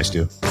everything you guys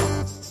do.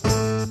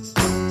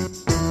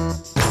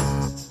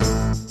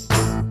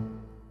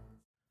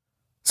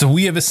 So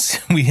we have a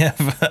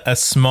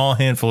small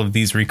handful of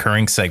these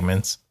recurring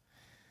segments,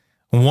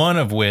 one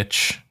of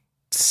which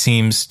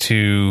seems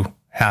to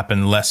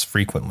happen less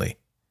frequently,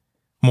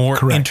 more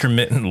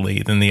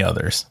intermittently than the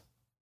others.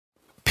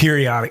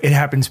 Periodic. It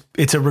happens.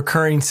 It's a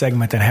recurring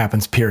segment that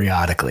happens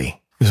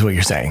periodically, is what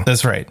you're saying.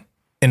 That's right.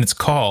 And it's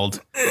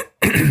called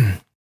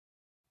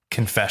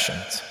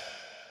Confessions.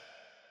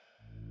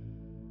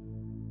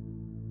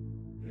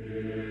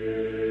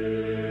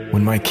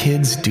 When my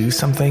kids do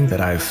something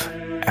that I've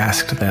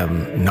asked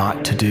them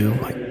not to do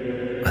like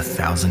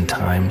 1,000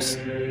 times,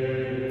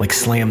 like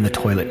slam the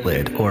toilet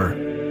lid or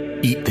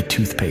eat the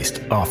toothpaste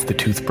off the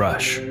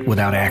toothbrush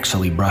without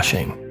actually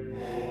brushing,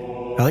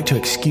 I like to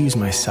excuse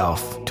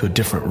myself to a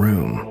different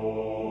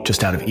room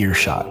just out of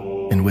earshot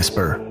and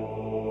whisper,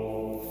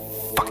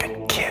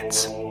 "Fucking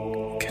kids."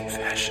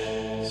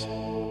 Confessions.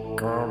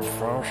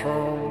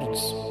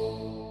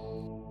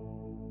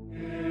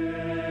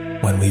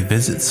 When we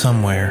visit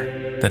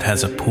somewhere that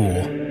has a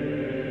pool,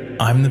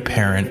 I'm the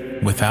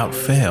parent without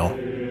fail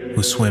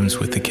who swims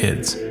with the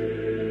kids.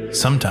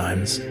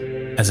 Sometimes,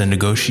 as a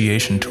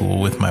negotiation tool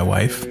with my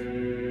wife,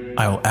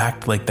 I'll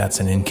act like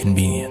that's an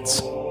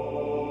inconvenience.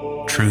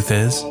 Truth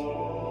is,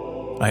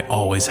 I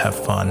always have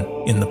fun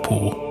in the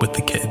pool with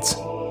the kids.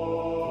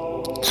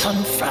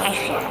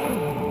 Confessions.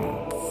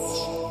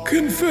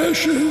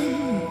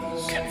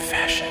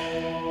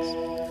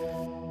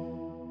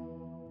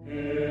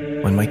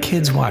 When my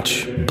kids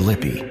watch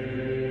Blippi,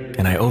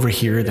 and I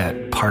overhear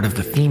that part of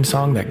the theme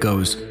song that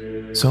goes,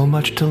 "So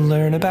much to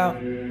learn about,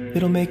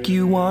 it'll make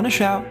you want to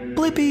shout,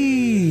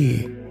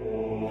 Blippi!"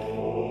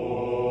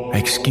 I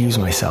excuse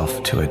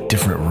myself to a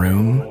different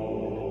room,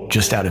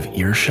 just out of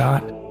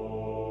earshot,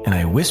 and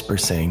I whisper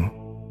sing,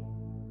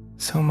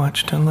 "So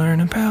much to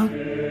learn about,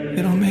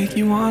 it'll make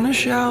you want to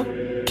shout,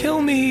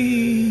 kill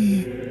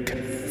me!"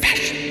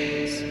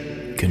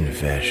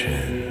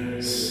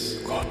 Confessions.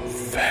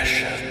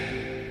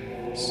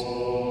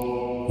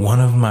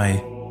 One of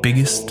my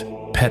biggest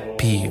pet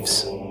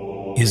peeves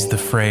is the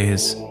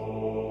phrase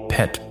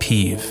pet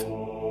peeve.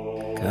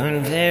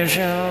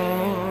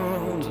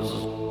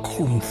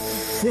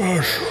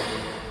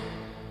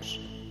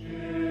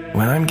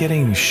 When I'm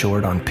getting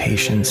short on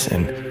patience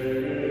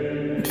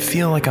and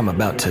feel like I'm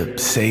about to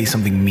say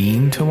something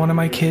mean to one of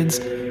my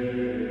kids,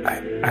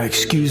 I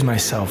excuse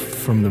myself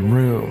from the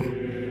room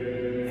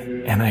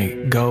and I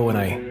go and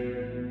I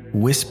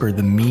whisper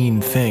the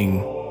mean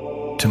thing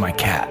to my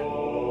cat,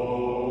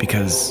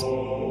 because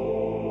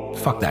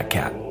fuck that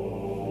cat.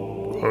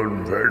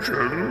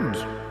 Confessions.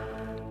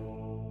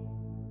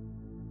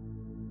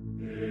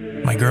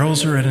 My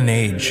girls are at an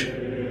age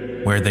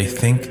where they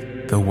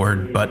think the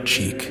word butt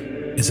cheek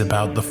is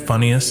about the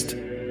funniest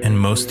and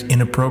most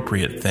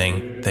inappropriate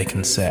thing they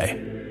can say.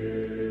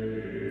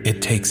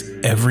 It takes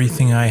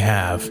everything I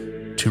have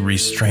to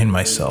restrain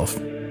myself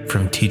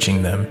from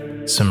teaching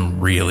them some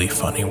really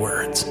funny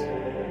words.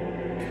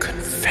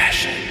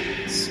 Confessions.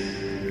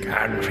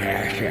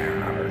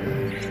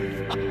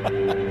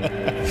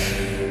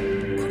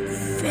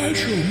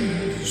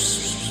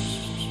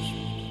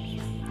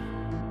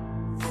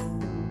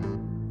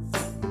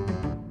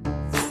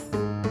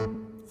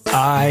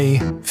 I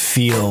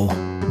feel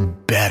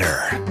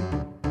better.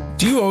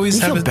 Do you always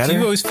You feel better? Do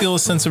you always feel a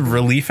sense of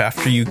relief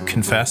after you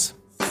confess?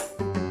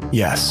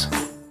 Yes.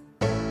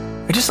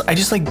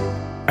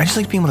 I I just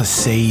like being able to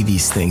say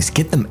these things,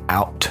 get them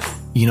out.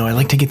 You know, I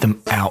like to get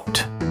them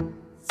out.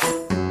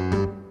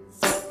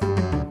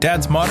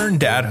 Dad's Modern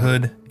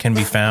Dadhood can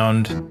be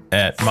found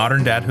at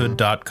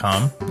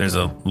moderndadhood.com. There's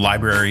a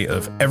library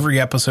of every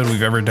episode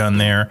we've ever done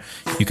there.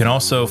 You can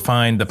also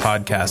find the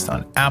podcast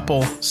on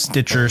Apple,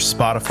 Stitcher,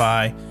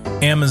 Spotify,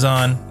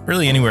 Amazon,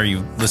 really anywhere you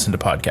listen to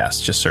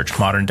podcasts. Just search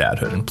Modern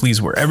Dadhood. And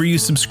please, wherever you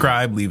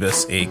subscribe, leave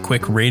us a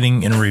quick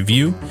rating and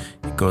review.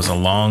 It goes a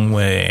long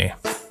way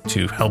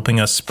to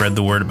helping us spread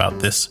the word about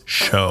this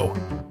show.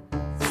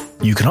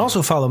 You can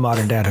also follow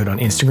Modern Dadhood on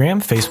Instagram,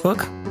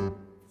 Facebook.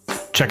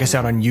 Check us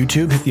out on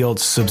YouTube. Hit the old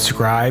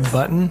subscribe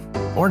button,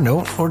 or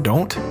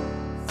don't.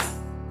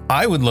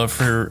 I would love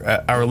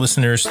for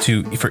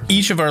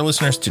each of our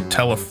listeners to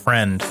tell a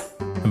friend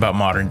about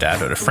Modern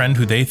Dadhood, a friend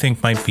who they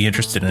think might be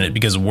interested in it,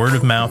 because word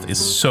of mouth is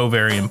so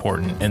very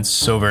important and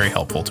so very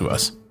helpful to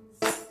us.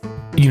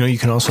 You know, you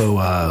can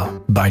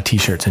also buy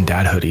t-shirts and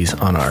dad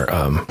hoodies on our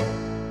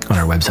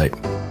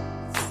website.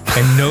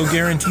 And no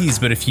guarantees,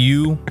 but if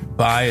you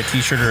buy a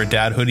t-shirt or a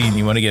dad hoodie and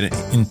you want to get it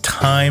in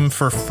time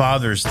for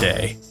Father's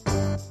Day,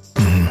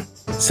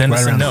 send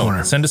us a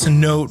note. Send us a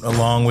note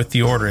along with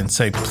the order and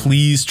say,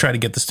 please try to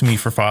get this to me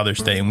for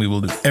Father's Day, and we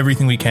will do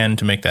everything we can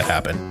to make that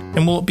happen.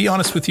 And we'll be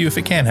honest with you if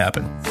it can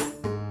happen.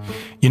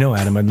 You know,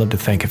 Adam, I'd love to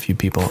thank a few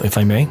people, if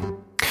I may.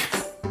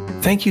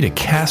 Thank you to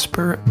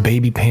Casper,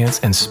 Baby Pants,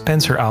 and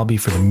Spencer Albee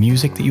for the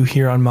music that you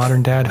hear on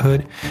Modern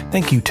Dadhood.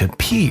 Thank you to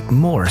Pete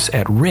Morse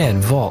at Red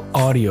Vault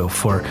Audio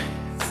for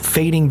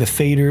fading the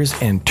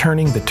faders and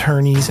turning the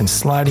turnies and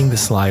sliding the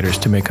sliders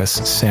to make us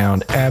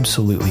sound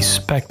absolutely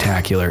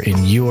spectacular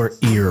in your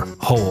ear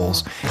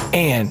holes.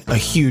 And a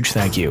huge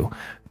thank you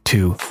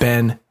to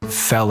Ben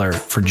Feller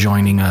for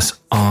joining us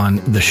on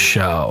the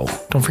show.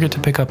 Don't forget to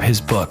pick up his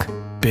book,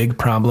 Big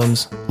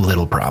Problems,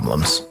 Little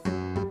Problems.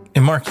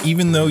 And Mark,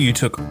 even though you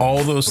took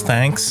all those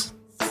thanks,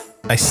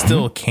 I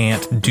still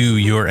can't do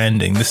your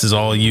ending. This is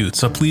all you.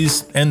 So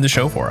please end the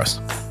show for us.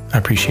 I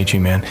appreciate you,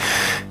 man.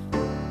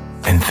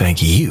 And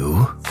thank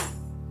you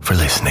for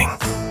listening.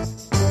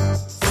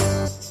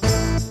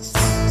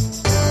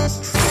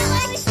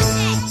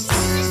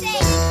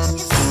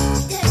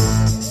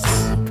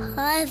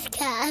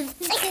 Podcast.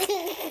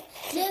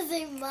 Just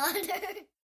a modern.